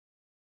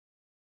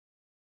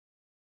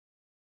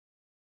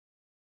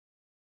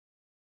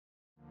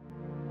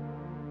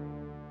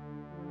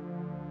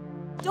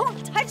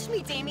Don't touch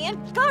me, Damien!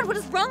 God, what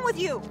is wrong with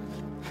you?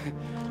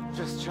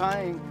 Just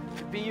trying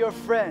to be your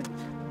friend.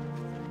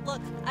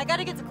 Look, I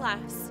gotta get to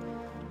class.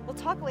 We'll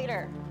talk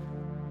later.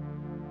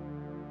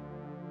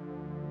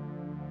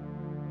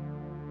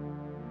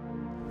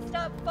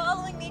 Stop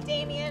following me,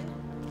 Damien!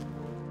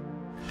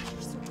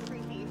 You're so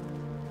creepy.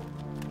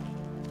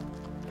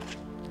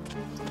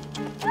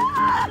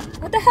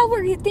 What the hell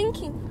were you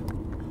thinking?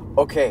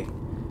 Okay,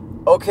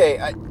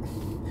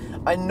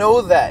 I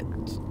know that.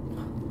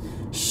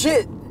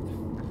 Shit!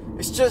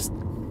 It's just,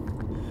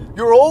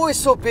 you're always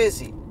so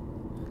busy.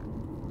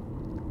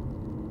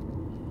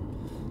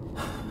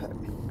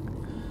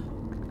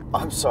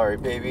 I'm sorry,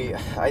 baby.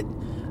 I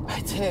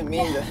didn't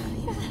mean to.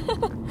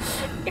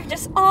 You're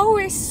just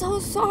always so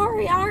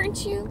sorry,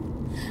 aren't you?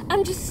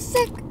 I'm just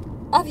sick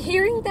of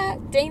hearing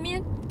that,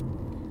 Damien.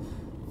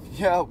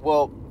 Yeah,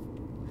 well,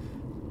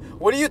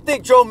 what do you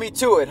think drove me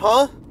to it,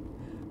 huh?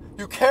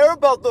 You care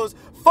about those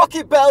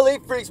fucking ballet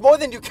freaks more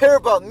than you care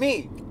about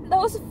me.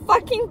 Those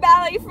fucking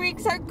ballet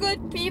freaks are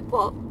good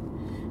people.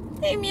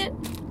 Damien.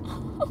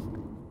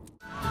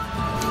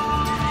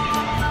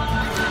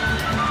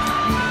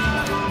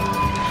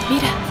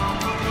 Mira,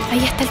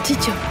 ahí está el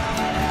Chicho.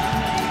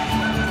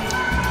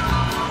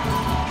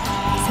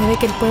 Se ve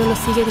que el pueblo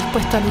sigue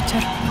dispuesto a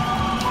luchar.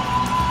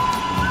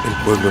 El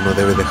pueblo no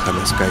debe dejar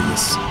las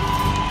calles.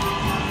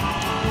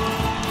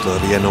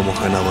 Todavía no hemos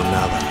ganado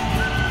nada.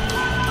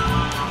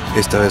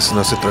 Esta vez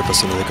no se trata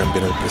solo de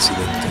cambiar al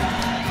presidente.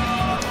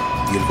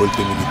 Y el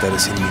golpe militar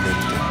es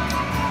inminente.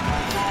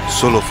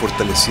 Solo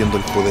fortaleciendo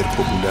el poder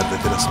popular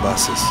desde las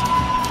bases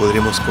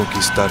podremos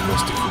conquistar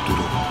nuestro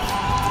futuro.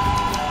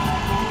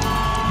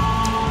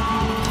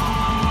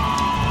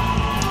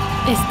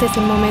 Este es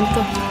el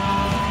momento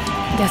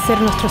de hacer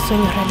nuestros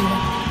sueños realidad.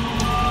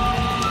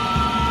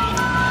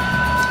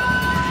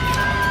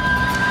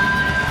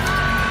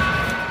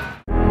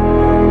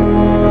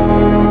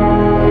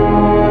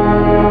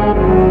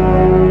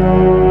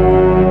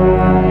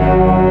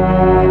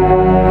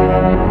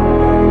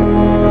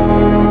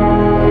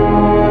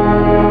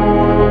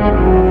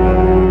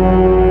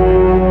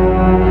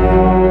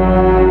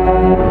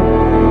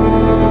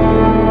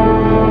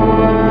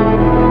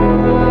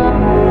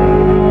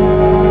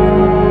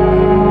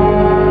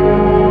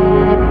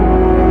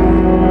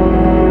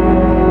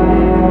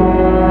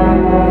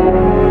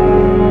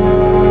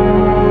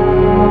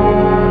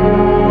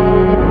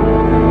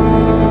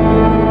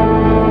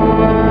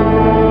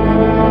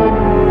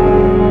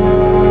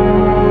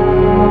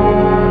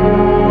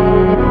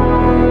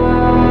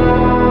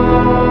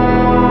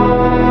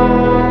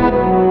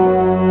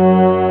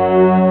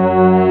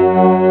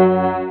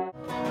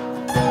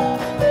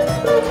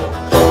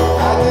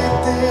 I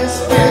get this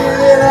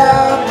feeling.